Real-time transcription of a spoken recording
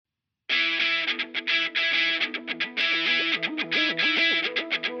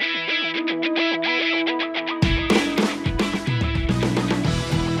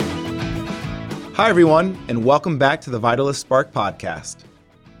Hi, everyone, and welcome back to the Vitalist Spark podcast.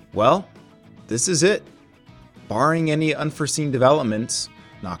 Well, this is it. Barring any unforeseen developments,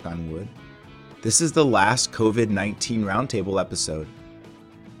 knock on wood, this is the last COVID-19 Roundtable episode.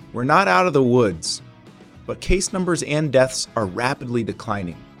 We're not out of the woods, but case numbers and deaths are rapidly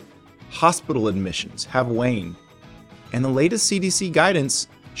declining. Hospital admissions have waned, and the latest CDC guidance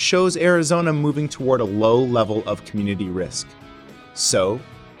shows Arizona moving toward a low level of community risk. So,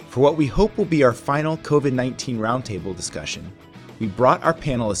 for what we hope will be our final COVID-19 Roundtable discussion, we brought our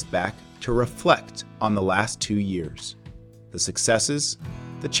panelists back to reflect on the last 2 years, the successes,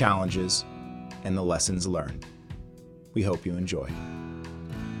 the challenges, and the lessons learned. We hope you enjoy.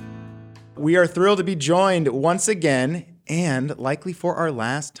 We are thrilled to be joined once again, and likely for our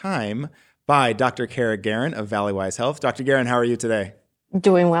last time, by Dr. Kara Guerin of Valleywise Health. Dr. Guerin, how are you today?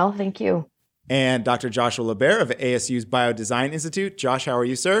 Doing well, thank you. And Dr. Joshua LeBaer of ASU's Biodesign Institute. Josh, how are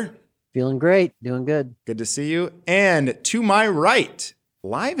you, sir? Feeling great, doing good. Good to see you. And to my right,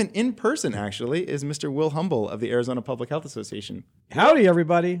 live and in person, actually, is Mr. Will Humble of the Arizona Public Health Association. Howdy,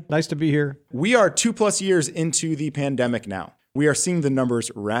 everybody. Nice to be here. We are 2+ years into the pandemic now. We are seeing the numbers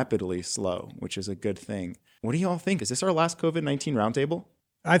rapidly slow, which is a good thing. What do you all think? Is this our last COVID-19 roundtable?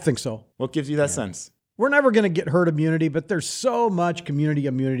 I think so. What gives you that sense? We're never going to get herd immunity, but there's so much community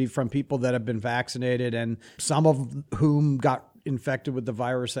immunity from people that have been vaccinated, and some of whom got infected with the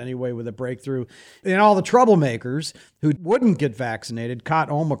virus anyway with a breakthrough. And all the troublemakers who wouldn't get vaccinated caught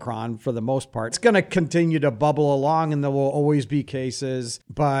Omicron for the most part. It's going to continue to bubble along, and there will always be cases,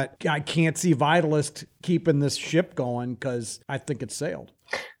 but I can't see Vitalist keeping this ship going because I think it's sailed.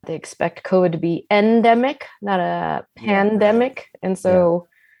 They expect COVID to be endemic, not a pandemic. And so,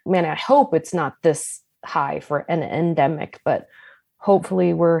 man, I hope it's not this high for an endemic, but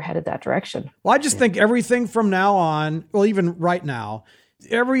hopefully we're headed that direction. Well, I just think everything from now on, well, even right now,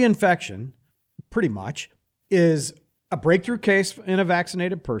 every infection pretty much is a breakthrough case in a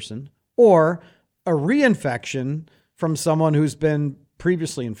vaccinated person or a reinfection from someone who's been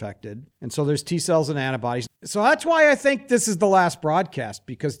previously infected. And so there's T cells and antibodies. So that's why I think this is the last broadcast,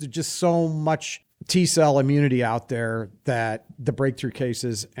 because there's just so much T cell immunity out there that the breakthrough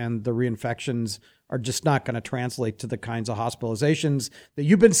cases and the reinfections are just not going to translate to the kinds of hospitalizations that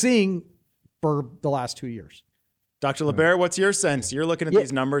you've been seeing for the last 2 years. Dr. LeBaer, what's your sense? You're looking at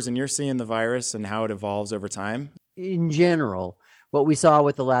these numbers and you're seeing the virus and how it evolves over time. In general, what we saw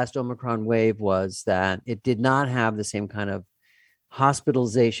with the last Omicron wave was that it did not have the same kind of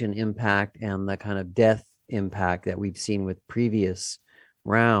hospitalization impact and the kind of death impact that we've seen with previous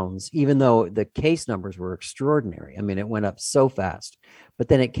rounds, even though the case numbers were extraordinary. I mean, it went up so fast, but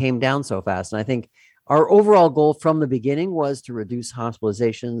then it came down so fast. And I think our overall goal from the beginning was to reduce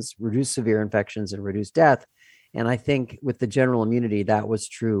hospitalizations, reduce severe infections, and reduce death. And I think with the general immunity, that was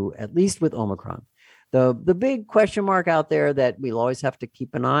true, at least with Omicron. The big question mark out there that we'll always have to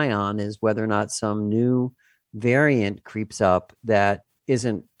keep an eye on is whether or not some new variant creeps up that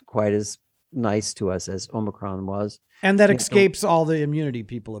isn't quite as nice to us as Omicron was. And that escapes all the immunity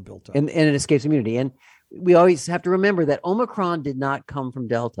people have built up. And it escapes immunity. And we always have to remember that Omicron did not come from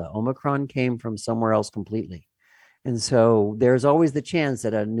Delta. Omicron came from somewhere else completely. And so there's always the chance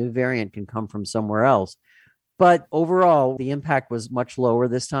that a new variant can come from somewhere else. But overall, the impact was much lower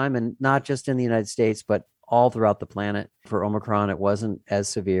this time, and not just in the United States, but all throughout the planet. For Omicron, it wasn't as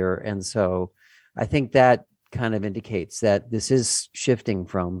severe. And so I think that kind of indicates that this is shifting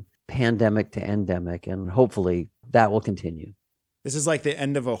from pandemic to endemic, and hopefully that will continue. This is like the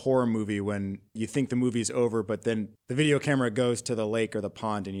end of a horror movie when you think the movie's over, but then the video camera goes to the lake or the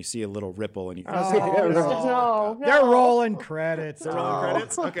pond and you see a little ripple and you No. They're rolling credits. They're rolling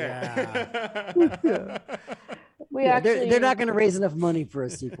credits? Okay. Yeah. They're not going to raise enough money for a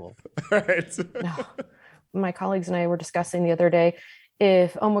sequel. Right. No. My colleagues and I were discussing the other day,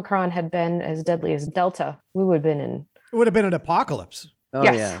 if Omicron had been as deadly as Delta, we would have been in... It would have been an apocalypse. Oh,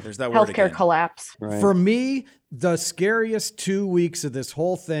 Yes. yeah. There's that word healthcare again. collapse. Right. For me, the scariest 2 weeks of this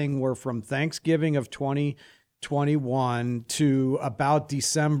whole thing were from Thanksgiving of 2021 to about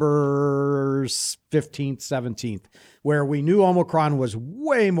December 15th, 17th, where we knew Omicron was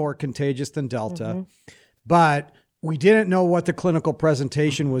way more contagious than Delta, but we didn't know what the clinical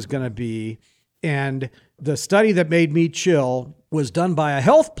presentation was going to be. And the study that made me chill was done by a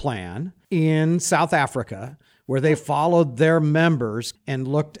health plan in South Africa, where they followed their members and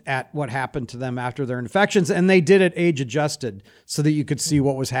looked at what happened to them after their infections. And they did it age adjusted so that you could see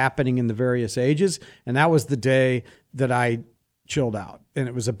what was happening in the various ages. And that was the day that I chilled out. And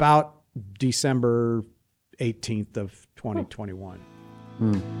it was about December 18th of 2021.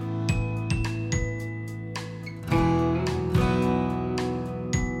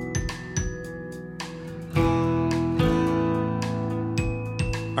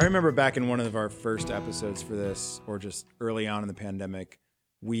 I remember back in one of our first episodes for this, or just early on in the pandemic,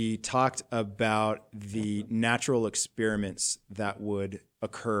 we talked about the natural experiments that would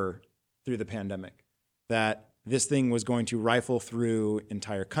occur through the pandemic, that this thing was going to rifle through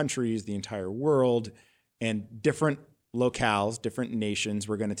entire countries, the entire world, and different locales, different nations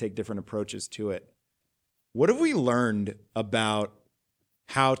were going to take different approaches to it. What have we learned about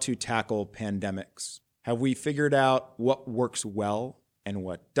how to tackle pandemics? Have we figured out what works well and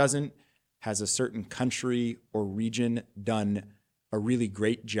what doesn't? Has a certain country or region done a really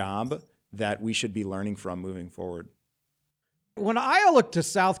great job that we should be learning from moving forward? When I look to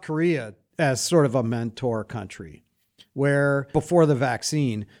South Korea as sort of a mentor country, where before the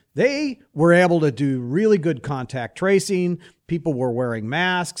vaccine, they were able to do really good contact tracing. People were wearing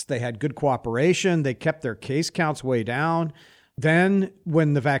masks. They had good cooperation. They kept their case counts way down. Then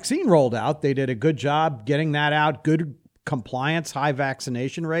when the vaccine rolled out, they did a good job getting that out, good compliance, high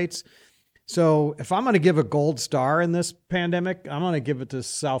vaccination rates. So if I'm going to give a gold star in this pandemic, I'm going to give it to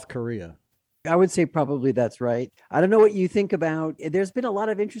South Korea. I would say probably that's right. I don't know what you think about. There's been a lot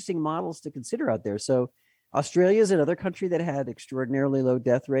of interesting models to consider out there. So Australia is another country that had extraordinarily low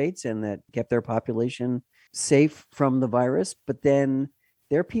death rates and that kept their population safe from the virus. But then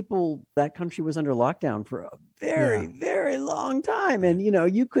their people, that country was under lockdown for a very long time. And,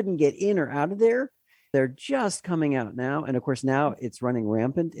 you couldn't get in or out of there. They're just coming out now. And of course, now it's running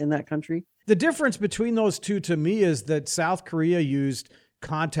rampant in that country. The difference between those two to me is that South Korea used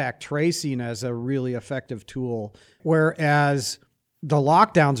contact tracing as a really effective tool, whereas the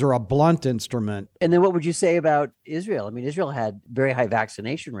lockdowns are a blunt instrument. And then what would you say about Israel? I mean, Israel had very high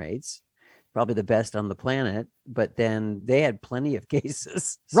vaccination rates, probably the best on the planet, but then they had plenty of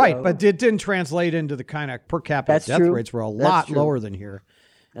cases. Right, but it didn't translate into the kind of per capita death rates were a lot lower than here.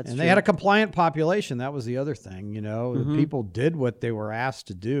 They had a compliant population. That was the other thing, The people did what they were asked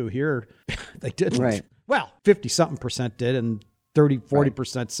to do. Here, they didn't. Right. Well, 50-something% did, and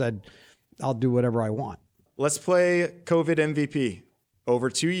 40% said, I'll do whatever I want. Let's play COVID MVP. Over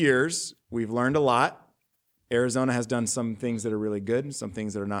 2 years, we've learned a lot. Arizona has done some things that are really good, some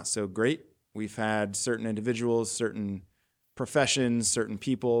things that are not so great. We've had certain individuals, certain professions, certain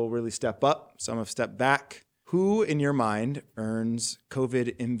people really step up. Some have stepped back. Who, in your mind, earns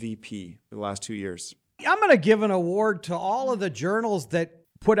COVID MVP for the last 2 years? I'm going to give an award to all of the journals that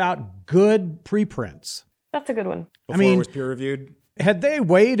put out good preprints. That's a good one. Before it was peer reviewed? Had they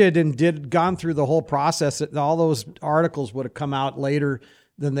waited and gone through the whole process, all those articles would have come out later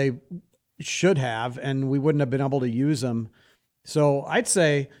than they should have, and we wouldn't have been able to use them. So I'd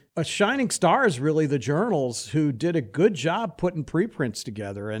say a shining star is really the journals who did a good job putting preprints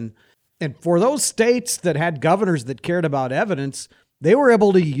together. And for those states that had governors that cared about evidence, they were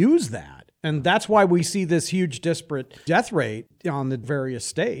able to use that. And that's why we see this huge disparate death rate on the various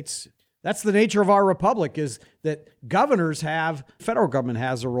states. That's the nature of our republic, is that federal government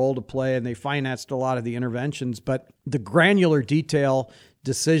has a role to play, and they financed a lot of the interventions, but the granular detail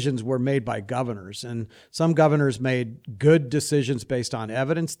decisions were made by governors. And some governors made good decisions based on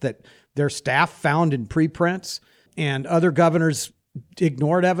evidence that their staff found in preprints, and other governors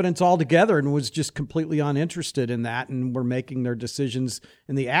ignored evidence altogether and was just completely uninterested in that and were making their decisions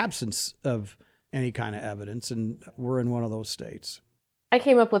in the absence of any kind of evidence. And we're in one of those states. I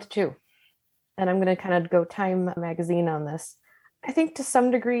came up with two, and I'm going to kind of go Time magazine on this. I think to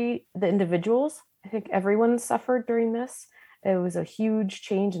some degree, the individuals, I think everyone suffered during this. It was a huge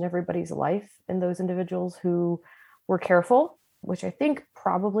change in everybody's life, and those individuals who were careful, which I think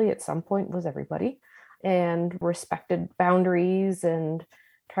probably at some point was everybody, and respected boundaries and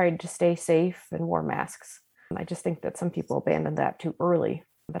tried to stay safe and wore masks. I just think that some people abandoned that too early.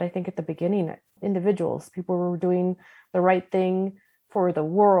 But I think at the beginning, individuals, people were doing the right thing for the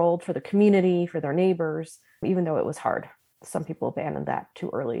world, for the community, for their neighbors, even though it was hard. Some people abandoned that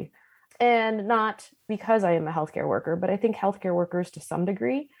too early. And not because I am a healthcare worker, but I think healthcare workers to some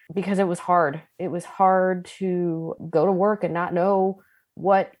degree, because it was hard. It was hard to go to work and not know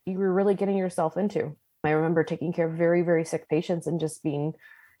what you were really getting yourself into. I remember taking care of very, very sick patients and just being,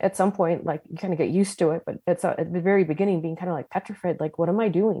 at some point, like, you kind of get used to it, but it's at the very beginning being kind of like petrified, like, what am I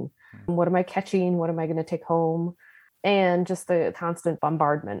doing? What am I catching? What am I going to take home? And just the constant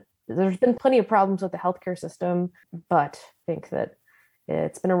bombardment. There's been plenty of problems with the healthcare system, but I think that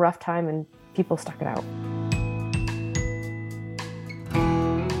it's been a rough time and people stuck it out.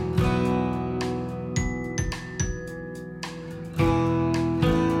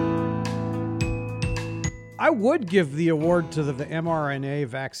 I would give the award to the mRNA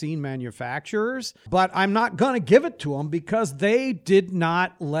vaccine manufacturers, but I'm not going to give it to them because they did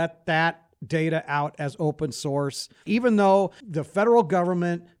not let that data out as open source, even though the federal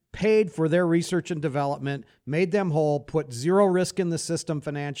government paid for their research and development, made them whole, put zero risk in the system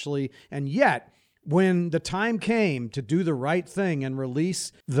financially. And yet, when the time came to do the right thing and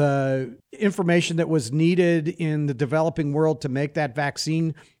release the information that was needed in the developing world to make that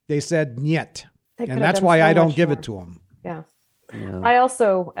vaccine, they said, "Niet." And that's why I don't give it to them. Yeah. I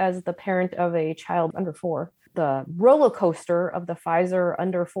also, as the parent of a child under 4, the roller coaster of the Pfizer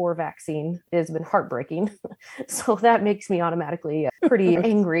under 4 vaccine has been heartbreaking. So that makes me automatically pretty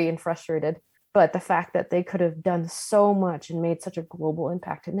angry and frustrated. But the fact that they could have done so much and made such a global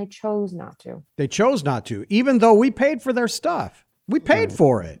impact, and they chose not to. They chose not to, even though we paid for their stuff. We paid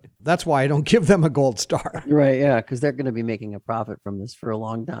for it. That's why I don't give them a gold star. Right, yeah, because they're going to be making a profit from this for a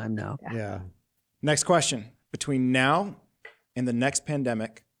long time now. Yeah. Next question. Between now and the next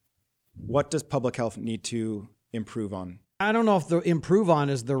pandemic, what does public health need to improve on? I don't know if the improve on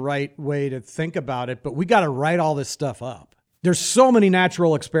is the right way to think about it, but we got to write all this stuff up. There's so many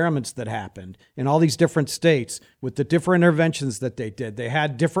natural experiments that happened in all these different states with the different interventions that they did. They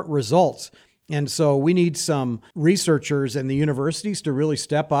had different results. And so we need some researchers and the universities to really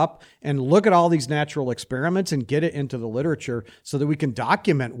step up and look at all these natural experiments and get it into the literature so that we can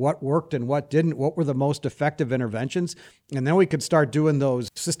document what worked and what didn't, what were the most effective interventions. And then we could start doing those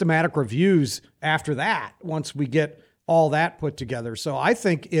systematic reviews after that, once we get all that put together. So I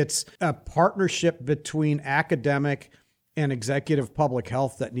think it's a partnership between academic and executive public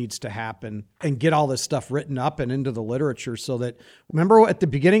health that needs to happen and get all this stuff written up and into the literature so that, remember at the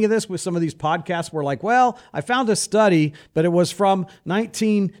beginning of this with some of these podcasts, we're like, well, I found a study, but it was from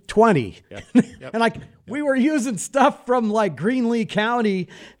 1920. Yep. And we were using stuff from like Greenlee County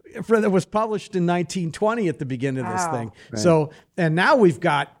that was published in 1920 at the beginning of this thing. Right. So, and now we've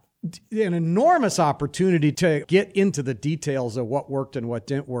got an enormous opportunity to get into the details of what worked and what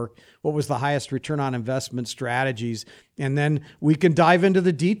didn't work, what was the highest return on investment strategies. And then we can dive into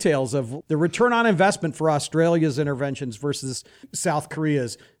the details of the return on investment for Australia's interventions versus South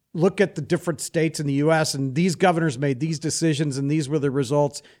Korea's. Look at the different states in the U.S. and these governors made these decisions and these were the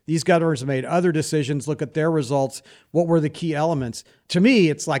results. These governors made other decisions. Look at their results. What were the key elements? To me,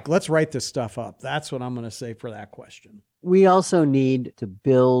 it's like, let's write this stuff up. That's what I'm going to say for that question. We also need to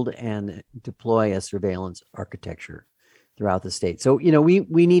build and deploy a surveillance architecture throughout the state. So,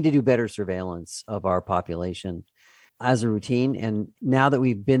 we need to do better surveillance of our population as a routine. And now that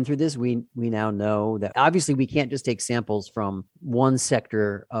we've been through this, we now know that obviously we can't just take samples from one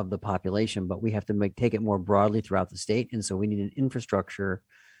sector of the population, but we have to take it more broadly throughout the state. And so we need an infrastructure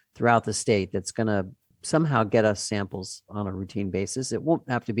throughout the state that's going to somehow get us samples on a routine basis. It won't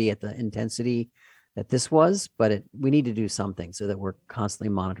have to be at the intensity that this was, but we need to do something so that we're constantly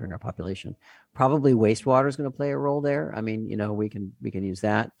monitoring our population. Probably wastewater is going to play a role there. I mean, we can use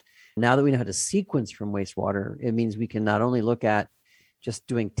that. Now that we know how to sequence from wastewater, it means we can not only look at just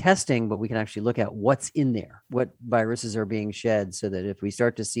doing testing, but we can actually look at what's in there, what viruses are being shed, so that if we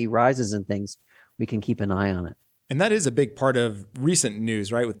start to see rises in things, we can keep an eye on it. And that is a big part of recent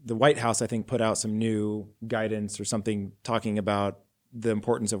news, right? With the White House, I think, put out some new guidance or something talking about the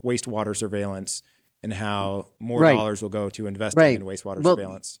importance of wastewater surveillance and how more dollars will go to investing in wastewater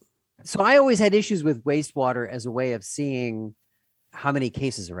surveillance. So I always had issues with wastewater as a way of seeing how many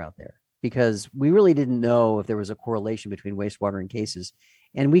cases are out there, because we really didn't know if there was a correlation between wastewater and cases.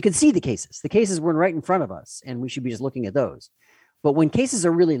 And we could see the cases. The cases were right in front of us, and we should be just looking at those. But when cases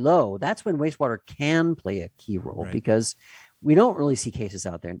are really low, that's when wastewater can play a key role, because we don't really see cases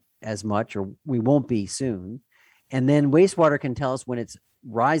out there as much, or we won't be soon. And then wastewater can tell us when it's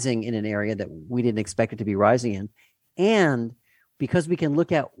rising in an area that we didn't expect it to be rising in. And because we can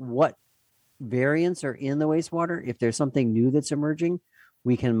look at what variants are in the wastewater, if there's something new that's emerging,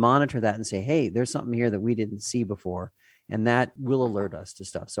 we can monitor that and say, hey, there's something here that we didn't see before. And that will alert us to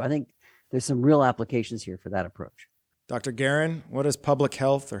stuff. So I think there's some real applications here for that approach. Dr. Guerin, what is public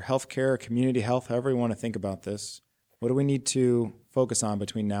health or healthcare or community health, however you want to think about this? What do we need to focus on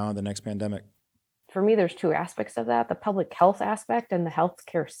between now and the next pandemic? For me, there's 2 aspects of that, the public health aspect and the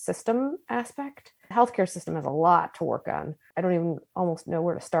healthcare system aspect. The healthcare system has a lot to work on. I don't even almost know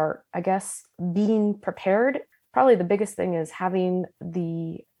where to start. I guess being prepared, probably the biggest thing is having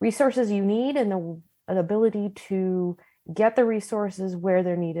the resources you need and an ability to get the resources where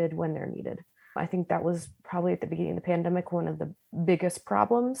they're needed, when they're needed. I think that was probably at the beginning of the pandemic one of the biggest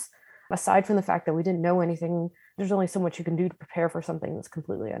problems. Aside from the fact that we didn't know anything, there's only so much you can do to prepare for something that's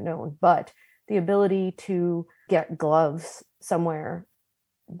completely unknown. But the ability to get gloves somewhere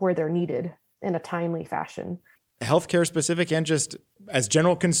where they're needed in a timely fashion. Healthcare specific and just as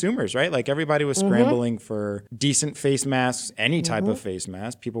general consumers, right? Like everybody was scrambling for decent face masks, any type of face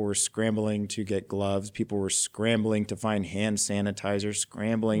mask. People were scrambling to get gloves. People were scrambling to find hand sanitizer,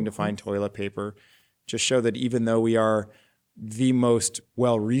 scrambling to find toilet paper. Just show that even though we are the most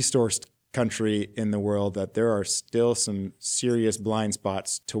well-resourced country in the world, that there are still some serious blind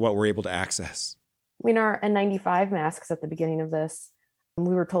spots to what we're able to access. I mean, our N95 masks at the beginning of this,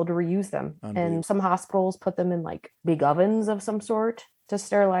 we were told to reuse them. And some hospitals put them in like big ovens of some sort to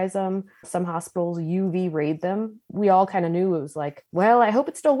sterilize them. Some hospitals UV rayed them. We all kind of knew it was like, well, I hope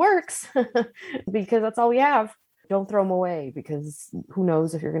it still works because that's all we have. Don't throw them away because who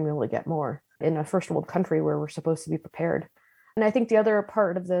knows if you're going to be able to get more in a first world country where we're supposed to be prepared. And I think the other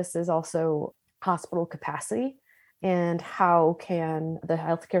part of this is also hospital capacity and how can the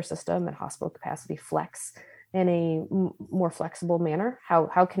healthcare system and hospital capacity flex in a more flexible manner?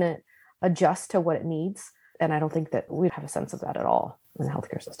 How can it adjust to what it needs? And I don't think that we have a sense of that at all in the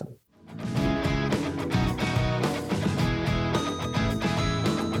healthcare system.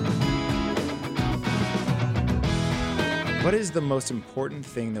 What is the most important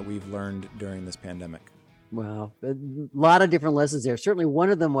thing that we've learned during this pandemic? Well, a lot of different lessons there. Certainly one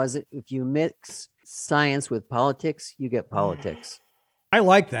of them was if you mix science with politics, you get politics. I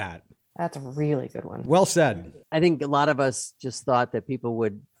like that. That's a really good one. Well said. I think a lot of us just thought that people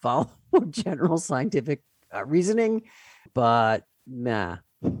would follow general scientific reasoning, but nah,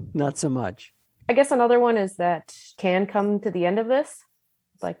 not so much. I guess another one is that can come to the end of this.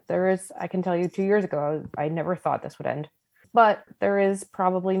 Like I can tell you 2 years ago, I never thought this would end, but there is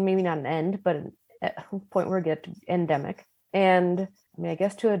probably maybe not an end, but a point where we get to endemic. And I mean, I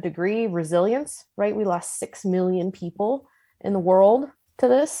guess to a degree, resilience, right? We lost 6 million people in the world to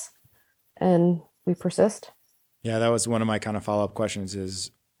this, and we persist. Yeah, that was one of my kind of follow-up questions is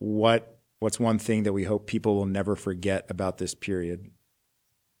what's one thing that we hope people will never forget about this period?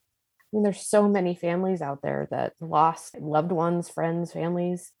 I mean, there's so many families out there that lost loved ones, friends,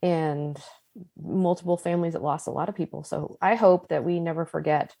 families, and multiple families that lost a lot of people. So I hope that we never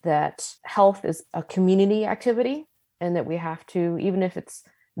forget that health is a community activity and that we have to, even if it's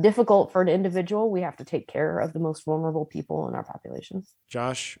difficult for an individual, we have to take care of the most vulnerable people in our population.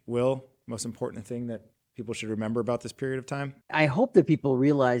 Josh, Will, most important thing that people should remember about this period of time? I hope that people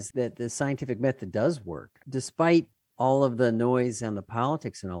realize that the scientific method does work. Despite all of the noise and the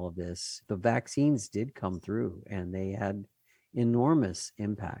politics and all of this, the vaccines did come through and they had enormous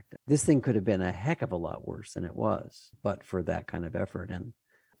impact. This thing could have been a heck of a lot worse than it was, but for that kind of effort. And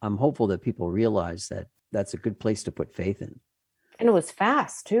I'm hopeful that people realize that that's a good place to put faith in. And it was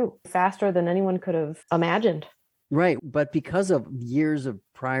fast too, faster than anyone could have imagined. Right. But because of years of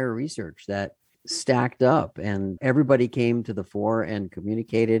prior research that stacked up and everybody came to the fore and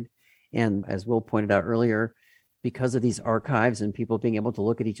communicated. And as Will pointed out earlier, because of these archives and people being able to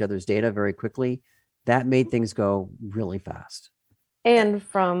look at each other's data very quickly, that made things go really fast. And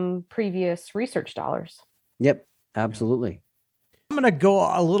from previous research dollars. Yep, absolutely. I'm going to go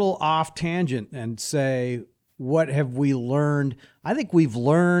a little off tangent and say, what have we learned? I think we've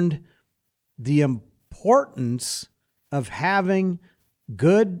learned the importance of having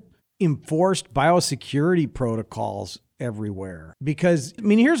good enforced biosecurity protocols everywhere. Because, I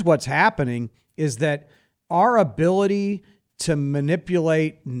mean, here's what's happening is that our ability to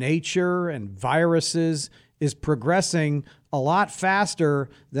manipulate nature and viruses is progressing a lot faster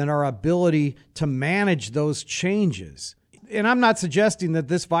than our ability to manage those changes. And I'm not suggesting that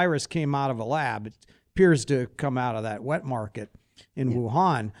this virus came out of a lab. It appears to come out of that wet market in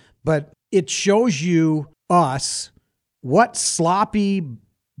Wuhan. But it shows us what sloppy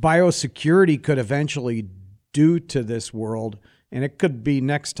biosecurity could eventually do to this world. And it could be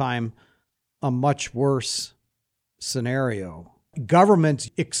next time a much worse scenario.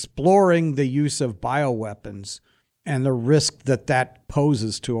 Governments exploring the use of bioweapons and the risk that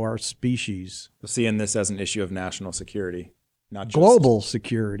poses to our species. We'll see in this as an issue of national security, not just global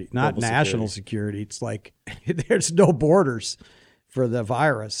security, not global national security. It's like there's no borders for the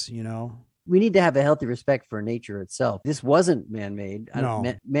virus, you know. We need to have a healthy respect for nature itself. This wasn't man-made. No.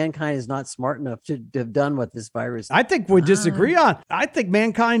 Mankind is not smart enough to have done what this virus. I think we disagree on. I think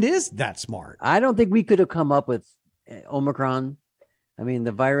mankind is that smart. I don't think we could have come up with Omicron. I mean,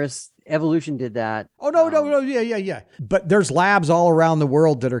 the virus evolution did that. Oh, no. Yeah. But there's labs all around the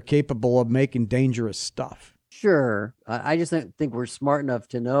world that are capable of making dangerous stuff. Sure. I just don't think we're smart enough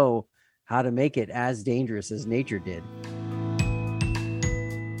to know how to make it as dangerous as nature did.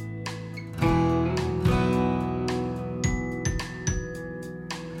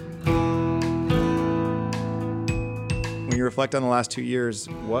 When you reflect on the last 2 years,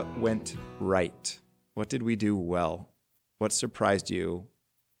 what went right? What did we do well? What surprised you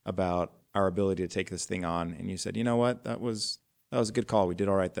about our ability to take this thing on? And you said, you know what, that was a good call. We did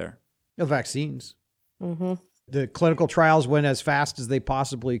all right there. The vaccines. Mm-hmm. The clinical trials went as fast as they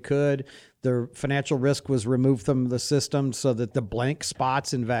possibly could. The financial risk was removed from the system so that the blank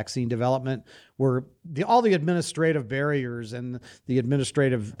spots in vaccine development were all the administrative barriers and the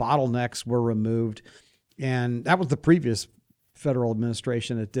administrative bottlenecks were removed. And that was the previous federal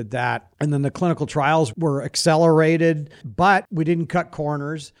administration that did that. And then the clinical trials were accelerated, but we didn't cut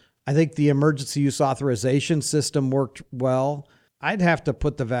corners. I think the emergency use authorization system worked well. I'd have to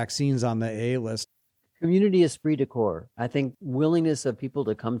put the vaccines on the A list. Community esprit de corps. I think willingness of people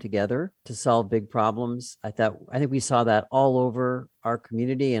to come together to solve big problems. I think we saw that all over our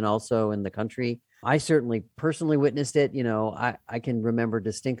community and also in the country. I certainly personally witnessed it. You know, I can remember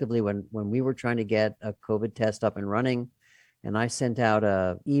distinctively when we were trying to get a COVID test up and running, and I sent out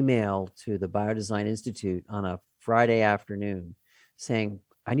an email to the Biodesign Institute on a Friday afternoon saying,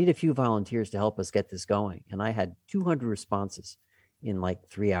 I need a few volunteers to help us get this going. And I had 200 responses in like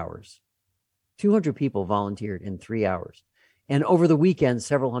 3 hours. 200 people volunteered in 3 hours. And over the weekend,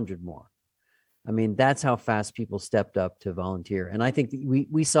 several hundred more. I mean, that's how fast people stepped up to volunteer. And I think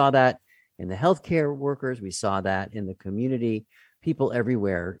we saw that in the healthcare workers. We saw that in the community. People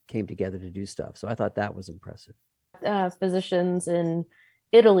everywhere came together to do stuff. So I thought that was impressive. Physicians in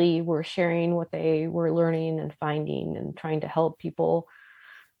Italy were sharing what they were learning and finding and trying to help people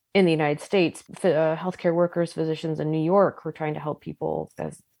in the United States. Healthcare workers, physicians in New York were trying to help people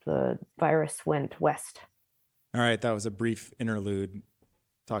as the virus went west. All right, that was a brief interlude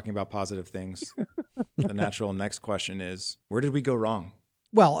talking about positive things. The natural next question is, where did we go wrong?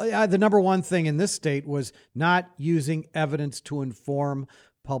 Well, the number one thing in this state was not using evidence to inform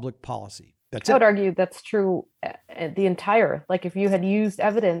public policy. I would argue that's true like if you had used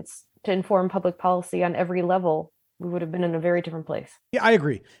evidence to inform public policy on every level, we would have been in a very different place. Yeah, I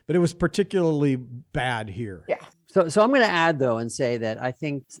agree. But it was particularly bad here. Yeah. So I'm going to add, though, and say that I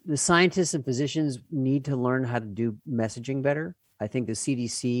think the scientists and physicians need to learn how to do messaging better. I think the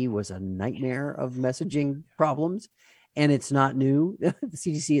CDC was a nightmare of messaging problems, and it's not new. The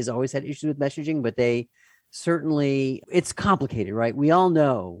CDC has always had issues with messaging, but it's complicated, right? We all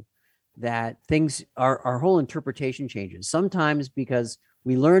know that our whole interpretation changes, sometimes because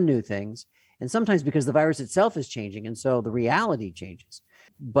we learn new things, and sometimes because the virus itself is changing, and so the reality changes.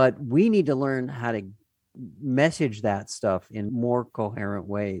 But we need to learn how to message that stuff in more coherent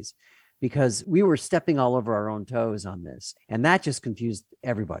ways, because we were stepping all over our own toes on this, and that just confused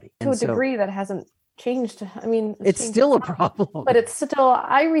everybody. To a degree that hasn't changed. I mean, it's still a problem. But it's still,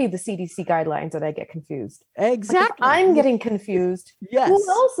 I read the CDC guidelines and I get confused. Exactly. Like I'm getting confused. Yes. Who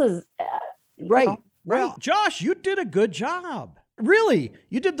else is? Right. Well, Josh, you did a good job. Really,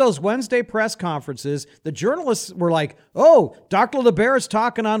 you did those Wednesday press conferences. The journalists were like, oh, Dr. LeBaire is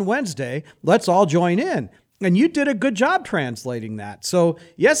talking on Wednesday. Let's all join in. And you did a good job translating that. So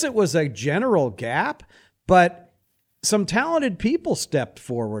yes, it was a general gap, but some talented people stepped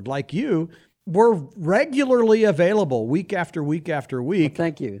forward, like you, were regularly available week after week after week. Well,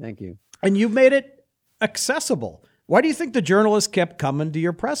 thank you. Thank you. And you made it accessible. Why do you think the journalists kept coming to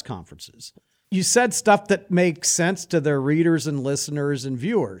your press conferences? You said stuff that makes sense to their readers and listeners and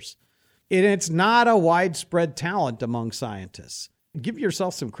viewers. And it's not a widespread talent among scientists. Give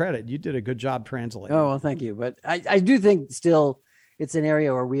yourself some credit. You did a good job translating. Oh, well, thank you. But I do think still it's an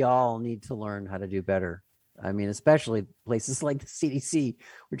area where we all need to learn how to do better. I mean, especially places like the CDC,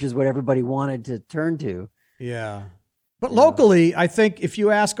 which is what everybody wanted to turn to. Yeah. But locally, I think if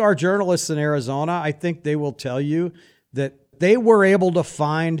you ask our journalists in Arizona, I think they will tell you that they were able to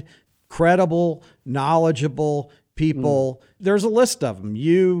find credible, knowledgeable people. There's a list of them.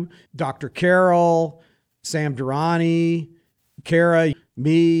 You, Dr. Carroll, Sam Durrani, Kara,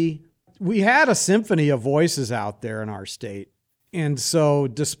 me. We had a symphony of voices out there in our state. And so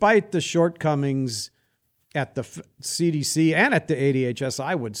despite the shortcomings at the CDC and at the ADHS,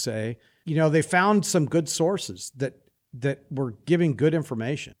 I would say, they found some good sources that were giving good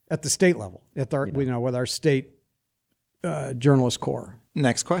information at the state level, with our state journalist corps.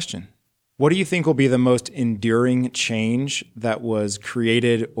 Next question. What do you think will be the most enduring change that was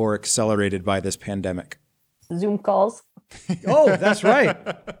created or accelerated by this pandemic? Zoom calls. Oh, that's right.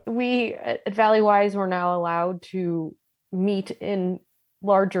 We at Valleywise were now allowed to meet in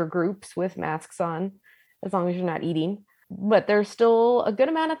larger groups with masks on, as long as you're not eating. But there's still a good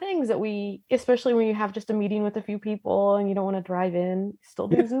amount of things that especially when you have just a meeting with a few people and you don't want to drive in, still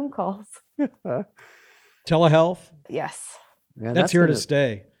do Zoom calls. Telehealth. Yes. Yeah, that's here to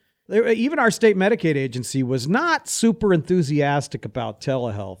stay. Even our state Medicaid agency was not super enthusiastic about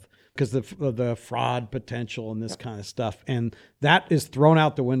telehealth because of the fraud potential and this kind of stuff. And that is thrown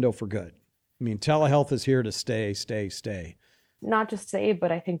out the window for good. I mean, telehealth is here to stay. Not just say,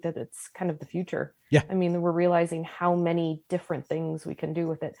 but I think that it's kind of the future. Yeah. I mean, we're realizing how many different things we can do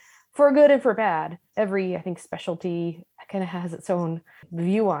with it for good and for bad. Every, I think, specialty kind of has its own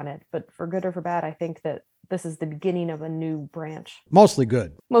view on it, but for good or for bad, I think that this is the beginning of a new branch. Mostly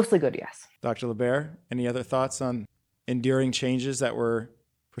good. Mostly good, yes. Dr. LeBaire, any other thoughts on enduring changes that were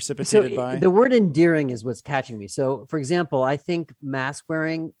precipitated by? The word endearing is what's catching me. So, for example, I think mask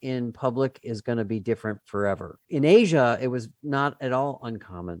wearing in public is going to be different forever. In Asia, it was not at all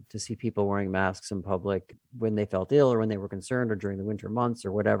uncommon to see people wearing masks in public when they felt ill or when they were concerned or during the winter months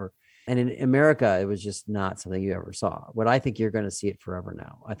or whatever. And in America, it was just not something you ever saw. What I think you're going to see it forever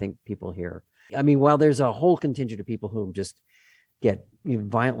now. I think people here, I mean, while there's a whole contingent of people who just get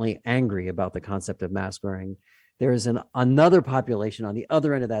violently angry about the concept of mask wearing, there's another population on the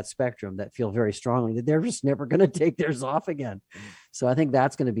other end of that spectrum that feel very strongly that they're just never going to take theirs off again. So I think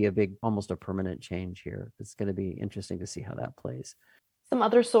that's going to be a big, almost a permanent change here. It's going to be interesting to see how that plays. Some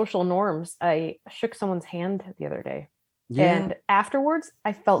other social norms. I shook someone's hand the other day. Yeah. And afterwards,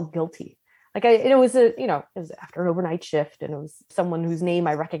 I felt guilty. Like it was after an overnight shift, and it was someone whose name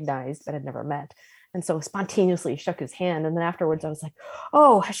I recognized but had never met. And so spontaneously shook his hand. And then afterwards I was like,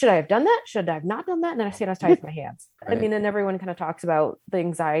 oh, should I have done that? Should I have not done that? And then I sanitized my hands. Right. I mean, and everyone kind of talks about the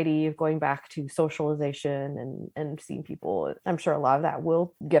anxiety of going back to socialization and seeing people. I'm sure a lot of that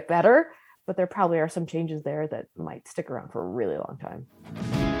will get better, but there probably are some changes there that might stick around for a really long time.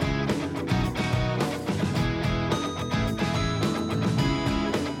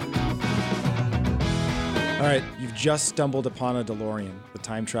 All right, you've just stumbled upon a DeLorean, the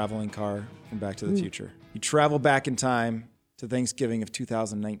time-traveling car from Back to the Future. You travel back in time to Thanksgiving of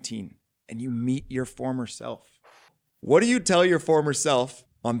 2019, and you meet your former self. What do you tell your former self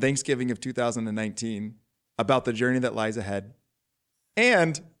on Thanksgiving of 2019 about the journey that lies ahead?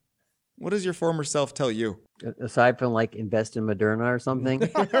 And what does your former self tell you? Aside from like invest in Moderna or something.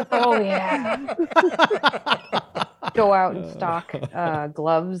 Oh, yeah. Go out and stock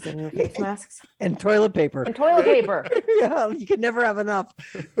gloves and face masks. And toilet paper. And toilet paper. Yeah, you could never have enough.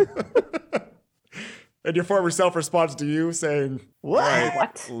 And your former self responds to you saying, What? Right,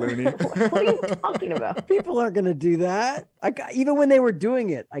 What? loony. What are you talking about? People aren't going to do that. Even when they were doing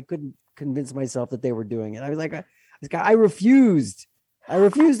it, I couldn't convince myself that they were doing it. I was like, I refused. I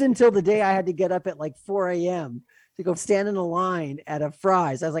refused until the day I had to get up at like 4 a.m. to go stand in a line at a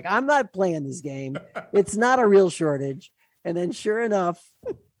Fry's. I was like, I'm not playing this game. It's not a real shortage. And then sure enough,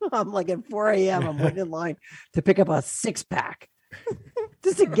 I'm like at 4 a.m. I'm waiting in line to pick up a 6-pack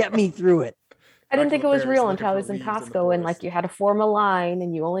just to get me through it. I didn't think it was real until I was in Costco and like you had to form a line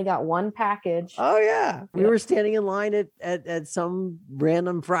and you only got one package. Oh yeah. We were standing in line at some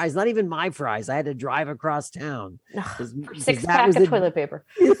random Fry's, not even my Fry's. I had to drive across town. For 6-pack of toilet paper.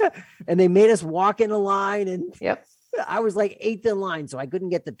 Yeah. And they made us walk in a line and Yep. I was like 8th in line, so I couldn't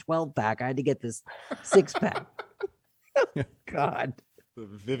get the 12-pack. I had to get this 6-pack. God. The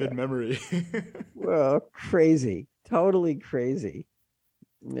vivid memory. Well, crazy. Totally crazy.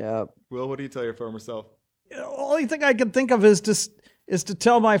 Yeah. Will, what do you tell your former self? The only thing I can think of is to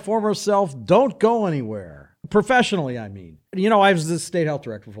tell my former self, don't go anywhere. Professionally, I mean. You know, I was the state health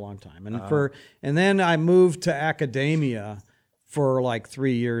director for a long time. And then I moved to academia for like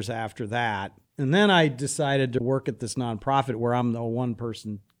 3 years after that. And then I decided to work at this nonprofit where I'm the one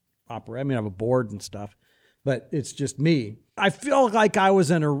person operator. I mean, I have a board and stuff, but it's just me. I feel like I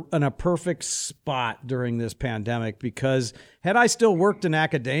was in a perfect spot during this pandemic because had I still worked in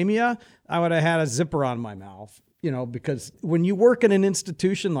academia, I would have had a zipper on my mouth, you know, because when you work in an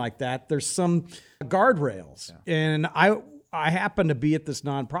institution like that, there's some guardrails. Yeah. And I happened to be at this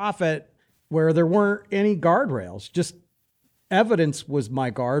nonprofit where there weren't any guardrails, just evidence was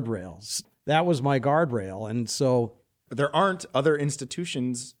my guardrails. That was my guardrail. And so there aren't other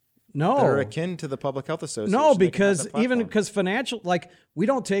institutions that are akin to the Public Health Association. No, because financial, like we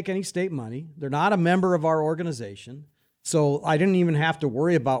don't take any state money. They're not a member of our organization. So I didn't even have to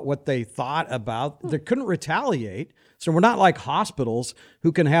worry about what they thought about. They couldn't retaliate. So we're not like hospitals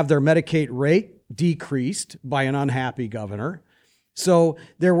who can have their Medicaid rate decreased by an unhappy governor. So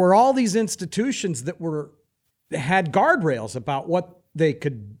there were all these institutions that had guardrails about what they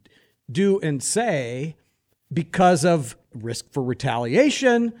could do and say because of risk for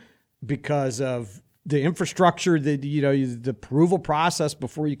retaliation, because of the infrastructure, the approval process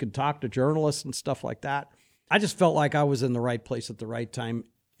before you could talk to journalists and stuff like that. I just felt like I was in the right place at the right time,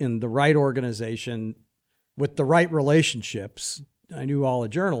 in the right organization, with the right relationships. I knew all the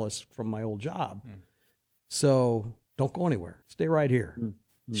journalists from my old job. So don't go anywhere. Stay right here.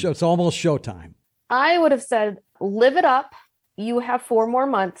 It's almost showtime. I would have said, live it up. You have 4 more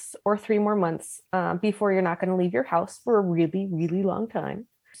months or 3 more months before you're not going to leave your house for a really, really long time.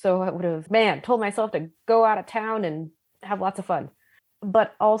 So I would have, told myself to go out of town and have lots of fun.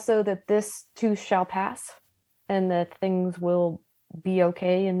 But also that this too shall pass and that things will be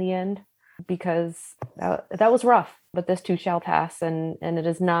okay in the end, because that was rough, but this too shall pass, and it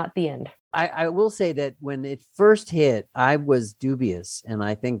is not the end. I will say that when it first hit, I was dubious, and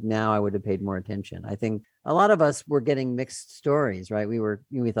I think now I would have paid more attention. I think a lot of us were getting mixed stories, right?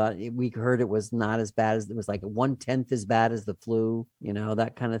 We thought, we heard it was not as bad as, it was like 1/10 as bad as the flu,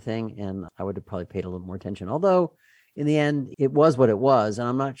 that kind of thing. And I would have probably paid a little more attention. Although in the end, it was what it was, and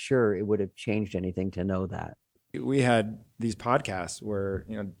I'm not sure it would have changed anything to know that. We had these podcasts where,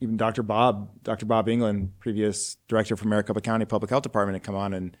 even Dr. Bob England, previous director for Maricopa County Public Health Department, had come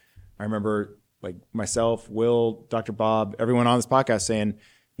on, and I remember like myself, Will, Dr. Bob, everyone on this podcast saying,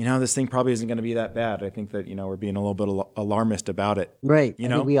 this thing probably isn't going to be that bad. I think that, we're being a little bit alarmist about it. Right. I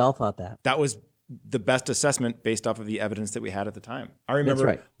think we all thought that. That was the best assessment based off of the evidence that we had at the time. I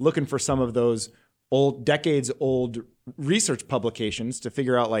remember looking for some of those decades old research publications to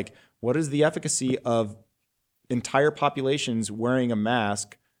figure out, like, what is the efficacy of entire populations wearing a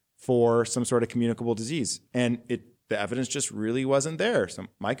mask for some sort of communicable disease. And the evidence just really wasn't there. So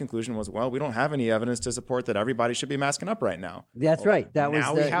my conclusion was, we don't have any evidence to support that everybody should be masking up right now. That's right. Now we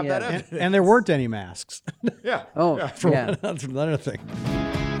have that evidence. And there weren't any masks. Yeah. Oh, yeah. That's another thing.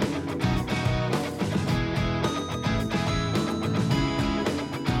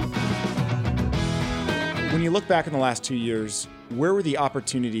 When you look back in the last 2 years, where were the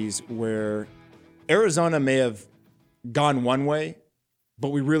opportunities where Arizona may have gone one way, but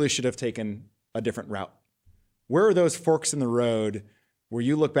we really should have taken a different route? Where are those forks in the road where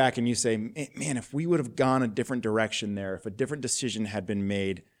you look back and you say, man, if we would have gone a different direction there, if a different decision had been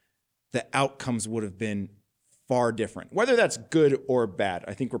made, the outcomes would have been far different? Whether that's good or bad,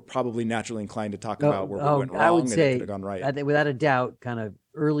 I think we're probably naturally inclined to talk about where we went wrong, I would and say, it could have gone right. I think without a doubt, kind of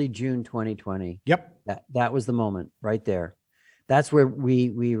early June 2020. Yep. That was the moment right there. That's where we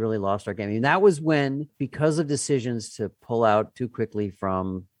really lost our game. I mean, that was when, because of decisions to pull out too quickly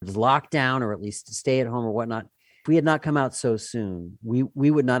from lockdown, or at least to stay at home or whatnot, if we had not come out so soon, we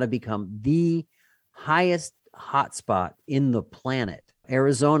would not have become the highest hotspot in the planet.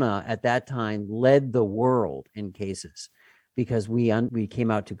 Arizona at that time led the world in cases because we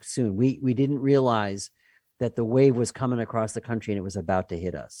came out too soon. We didn't realize that the wave was coming across the country and it was about to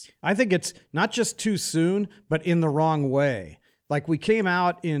hit us. I think it's not just too soon, but in the wrong way. Like, we came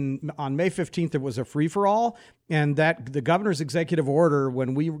out on May 15th, it was a free-for-all, and that the governor's executive order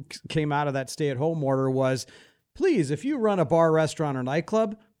when we came out of that stay-at-home order was, please, if you run a bar, restaurant, or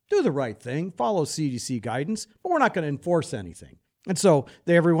nightclub, do the right thing, follow CDC guidance, but we're not going to enforce anything. And so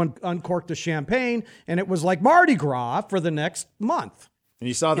everyone uncorked the champagne, and it was like Mardi Gras for the next month. And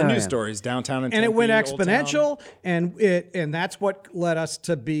you saw the news stories downtown in Tempe, and it went exponential, and that's what led us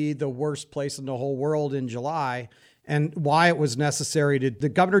to be the worst place in the whole world in July. And why it was necessary the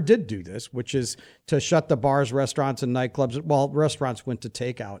governor did do this, which is to shut the bars, restaurants, and nightclubs. Well, restaurants went to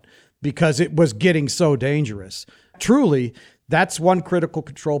takeout because it was getting so dangerous. Truly, that's one critical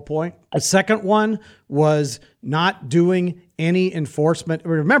control point. A second one was not doing any enforcement.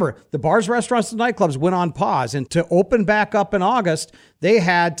 Remember, the bars, restaurants, and nightclubs went on pause. And to open back up in August, they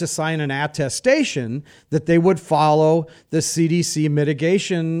had to sign an attestation that they would follow the CDC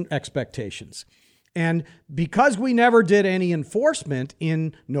mitigation expectations. And because we never did any enforcement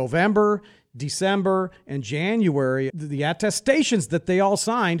in November, December, and January, the attestations that they all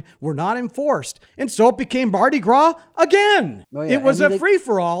signed were not enforced. And so it became Mardi Gras again. Oh, yeah. It was a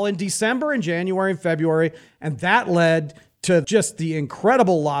free-for-all in December and January and February, and that led to just the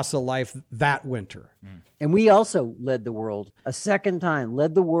incredible loss of life that winter. And we also led the world a second time,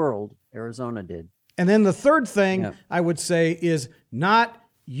 Arizona did. And then the third thing I would say is not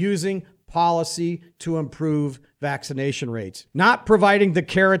using policy to improve vaccination rates, not providing the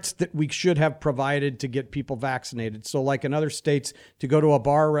carrots that we should have provided to get people vaccinated. So like in other states, to go to a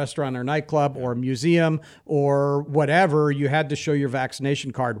bar, restaurant, or nightclub, or a museum, or whatever, you had to show your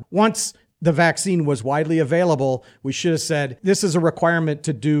vaccination card. Once the vaccine was widely available, we should have said, this is a requirement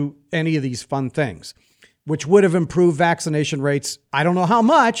to do any of these fun things, which would have improved vaccination rates. I don't know how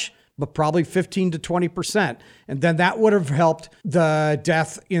much, but probably 15 to 20%. And then that would have helped the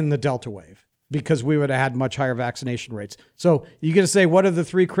death in the Delta wave because we would have had much higher vaccination rates. So you're going to say, what are the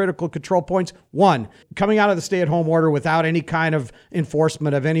three critical control points? One, coming out of the stay-at-home order without any kind of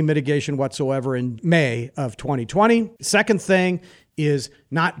enforcement of any mitigation whatsoever in May of 2020. Second thing is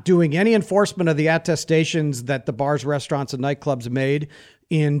not doing any enforcement of the attestations that the bars, restaurants, and nightclubs made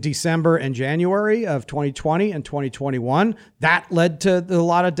in December and January of 2020 and 2021. That led to a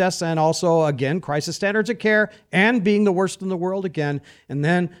lot of deaths and also, again, crisis standards of care and being the worst in the world again. And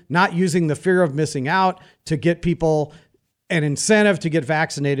then not using the fear of missing out to get people an incentive to get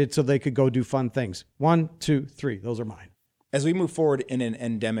vaccinated so they could go do fun things. 1, 2, 3. Those are mine. As we move forward in an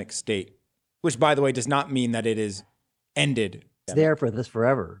endemic state, which, by the way, does not mean that it is ended. It's there for this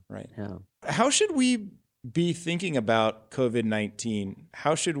forever. Right. Yeah. How should we be thinking about COVID-19?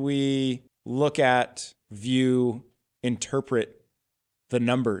 How should we look at, view, interpret the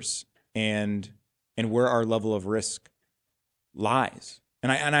numbers and where our level of risk lies?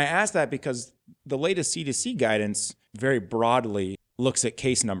 And I ask that because the latest CDC guidance very broadly looks at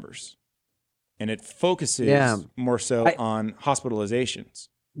case numbers, and it focuses more so on hospitalizations.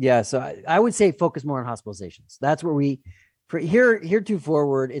 Yeah, so I would say focus more on hospitalizations. That's where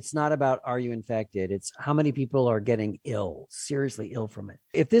heretofore, it's not about are you infected? It's how many people are getting ill, seriously ill from it.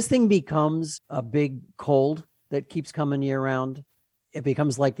 If this thing becomes a big cold that keeps coming year round, it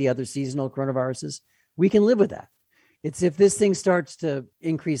becomes like the other seasonal coronaviruses, we can live with that. It's if this thing starts to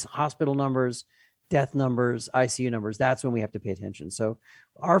increase hospital numbers, death numbers, ICU numbers, that's when we have to pay attention. So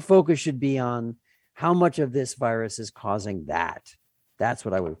our focus should be on how much of this virus is causing that. That's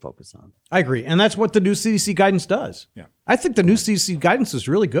what I would focus on. I agree. And that's what the new CDC guidance does. Yeah. I think the new CDC guidance is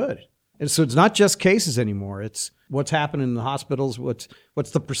really good. And so it's not just cases anymore. It's what's happening in the hospitals, what's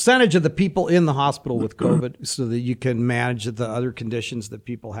the percentage of the people in the hospital with COVID so that you can manage the other conditions that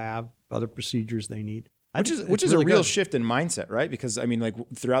people have, other procedures they need. Which is really a real shift in mindset, right? Because, I mean, like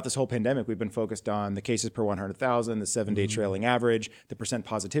throughout this whole pandemic, we've been focused on the cases per 100,000, the 7-day trailing average, the percent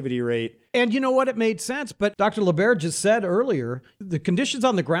positivity rate. And you know what? It made sense. But Dr. LaBerge just said earlier, the conditions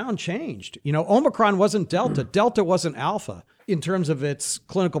on the ground changed. You know, Omicron wasn't Delta. Delta wasn't Alpha in terms of its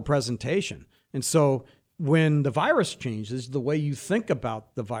clinical presentation. And so when the virus changes, the way you think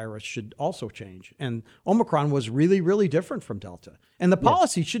about the virus should also change. And Omicron was really, really different from Delta. And the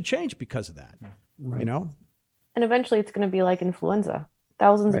policy should change because of that. Right. You know? And eventually it's going to be like influenza.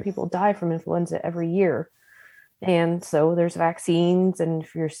 Thousands of people die from influenza every year. And so there's vaccines, and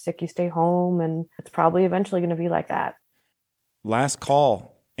if you're sick, you stay home, and it's probably eventually going to be like that. Last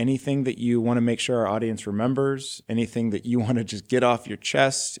call. Anything that you want to make sure our audience remembers? Anything that you want to just get off your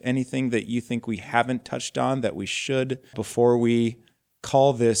chest? Anything that you think we haven't touched on that we should before we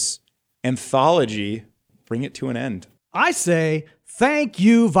call this anthology, bring it to an end? I say, thank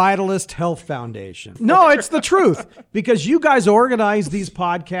you, Vitalist Health Foundation. No, it's the truth, because you guys organize these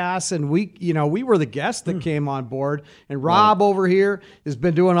podcasts, and we were the guests that came on board, and Rob over here has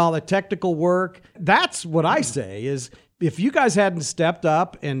been doing all the technical work. That's what I say is, if you guys hadn't stepped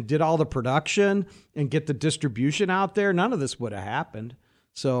up and did all the production and get the distribution out there, none of this would have happened.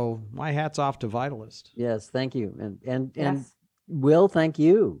 So my hat's off to Vitalist. Yes, thank you. And Will, thank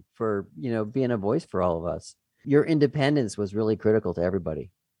you for, being a voice for all of us. Your independence was really critical to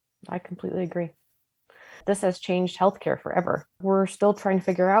everybody. I completely agree. This has changed healthcare forever. We're still trying to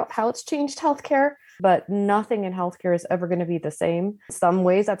figure out how it's changed healthcare, but nothing in healthcare is ever going to be the same. In some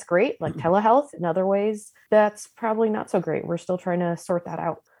ways that's great, like telehealth. In other ways, that's probably not so great. We're still trying to sort that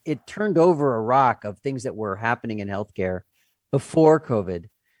out. It turned over a rock of things that were happening in healthcare before COVID, in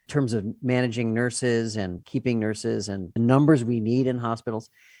terms of managing nurses and keeping nurses and the numbers we need in hospitals.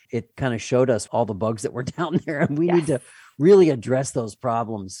 It kind of showed us all the bugs that were down there, and we need to really address those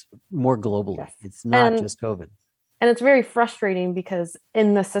problems more globally. Yes. It's not just COVID. And it's very frustrating because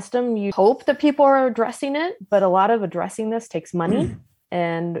in the system, you hope that people are addressing it, but a lot of addressing this takes money.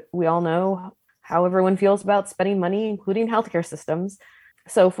 And we all know how everyone feels about spending money, including healthcare systems.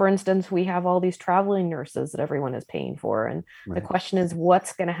 So for instance, we have all these traveling nurses that everyone is paying for. And the question is,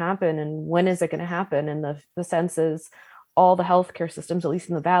 what's going to happen and when is it going to happen? And the sense is, all the healthcare systems, at least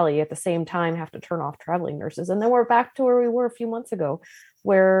in the Valley, at the same time have to turn off traveling nurses. And then we're back to where we were a few months ago,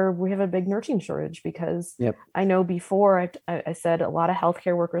 where we have a big nursing shortage because I know before I said a lot of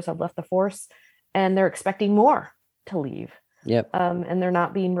healthcare workers have left the force and they're expecting more to leave. And they're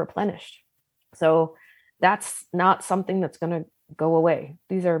not being replenished. So that's not something that's going to go away.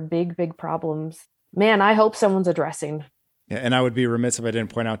 These are big, big problems. Man, I hope someone's addressing. Yeah, and I would be remiss if I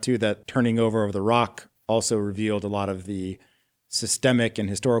didn't point out too that turning over of the rock also revealed a lot of the systemic and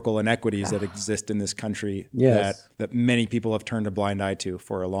historical inequities that exist in this country that many people have turned a blind eye to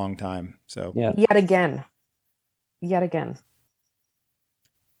for a long time. So yet again.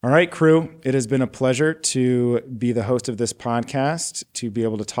 All right, crew, it has been a pleasure to be the host of this podcast, to be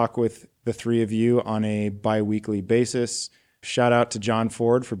able to talk with the three of you on a bi-weekly basis. Shout out to John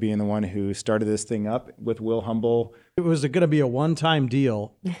Ford for being the one who started this thing up with Will Humble. It was going to be a one-time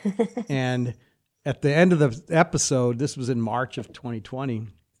deal. And at the end of the episode, this was in March of 2020,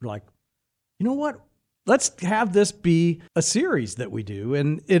 we're like, you know what? Let's have this be a series that we do.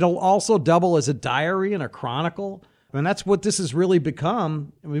 And it'll also double as a diary and a chronicle. And that's what this has really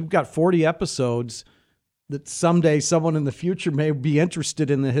become. We've got 40 episodes that someday someone in the future may be interested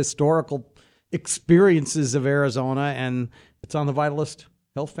in the historical experiences of Arizona. And it's on the Vitalist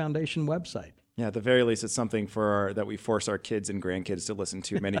Health Foundation website. Yeah, at the very least, it's something that we force our kids and grandkids to listen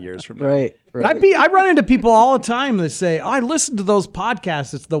to many years from now. Right. I run into people all the time that say, I listen to those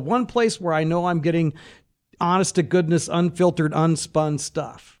podcasts. It's the one place where I know I'm getting honest to goodness, unfiltered, unspun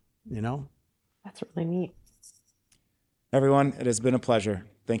stuff, you know? That's really neat. Everyone, it has been a pleasure.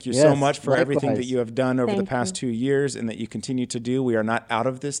 Thank you so much for everything that likewise. you have done over the Thank past 2 years and that you continue to do. We are not out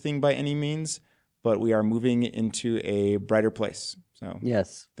of this thing by any means, but we are moving into a brighter place. So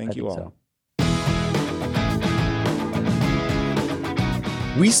Yes. thank I you think all. so.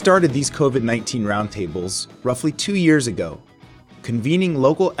 We started these COVID-19 roundtables roughly 2 years ago, convening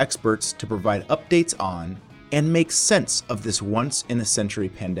local experts to provide updates on and make sense of this once-in-a-century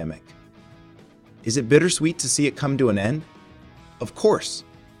pandemic. Is it bittersweet to see it come to an end? Of course,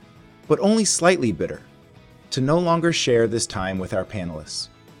 but only slightly bitter, to no longer share this time with our panelists.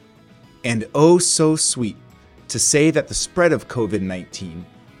 And oh so sweet to say that the spread of COVID-19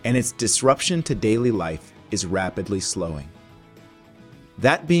 and its disruption to daily life is rapidly slowing.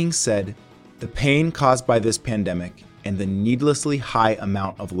 That being said, the pain caused by this pandemic and the needlessly high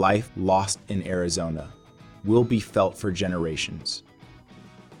amount of life lost in Arizona will be felt for generations.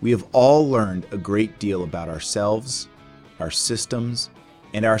 We have all learned a great deal about ourselves, our systems,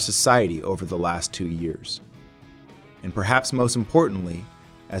 and our society over the last 2 years. And perhaps most importantly,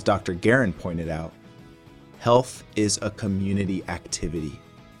 as Dr. Guerin pointed out, health is a community activity.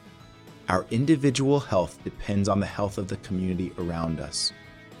 Our individual health depends on the health of the community around us.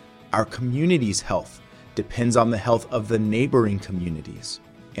 Our community's health depends on the health of the neighboring communities,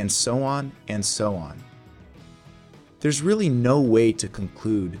 and so on and so on. There's really no way to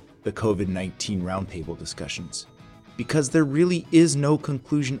conclude the COVID-19 roundtable discussions, because there really is no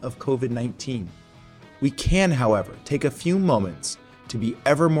conclusion of COVID-19. We can, however, take a few moments to be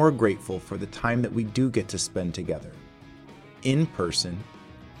ever more grateful for the time that we do get to spend together, in person,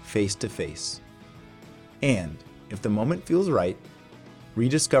 face to face. And, if the moment feels right,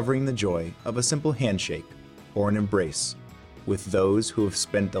 rediscovering the joy of a simple handshake or an embrace with those who have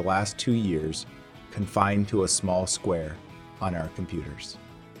spent the last 2 years confined to a small square on our computers.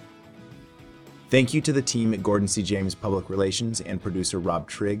 Thank you to the team at Gordon C. James Public Relations and producer Rob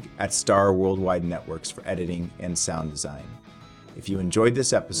Trigg at Star Worldwide Networks for editing and sound design. If you enjoyed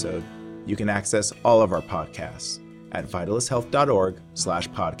this episode, you can access all of our podcasts at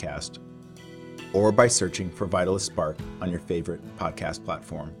vitalisthealth.org/podcast or by searching for Vitalist Spark on your favorite podcast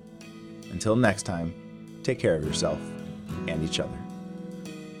platform. Until next time, take care of yourself and each other.